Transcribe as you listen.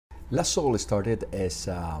Last Soul started as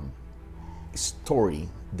story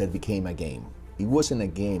that became a game. It wasn't a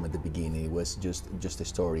game at the beginning, it was just a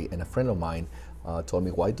story. And a friend of mine told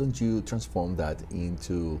me, why don't you transform that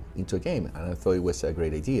into a game? And I thought it was a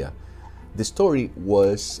great idea. The story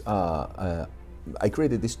was, I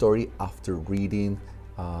created this story after reading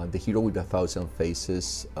The Hero with a Thousand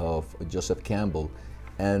Faces of Joseph Campbell.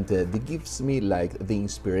 And it gives me like the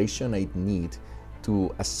inspiration I need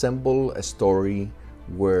to assemble a story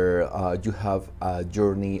where you have a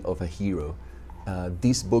journey of a hero.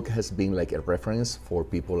 This book has been like a reference for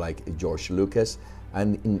people like George Lucas,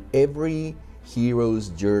 and in every hero's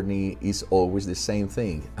journey is always the same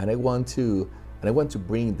thing. And I want to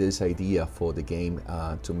bring this idea for the game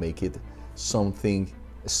to make it something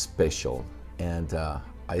special. And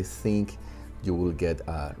I think you will get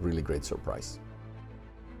a really great surprise.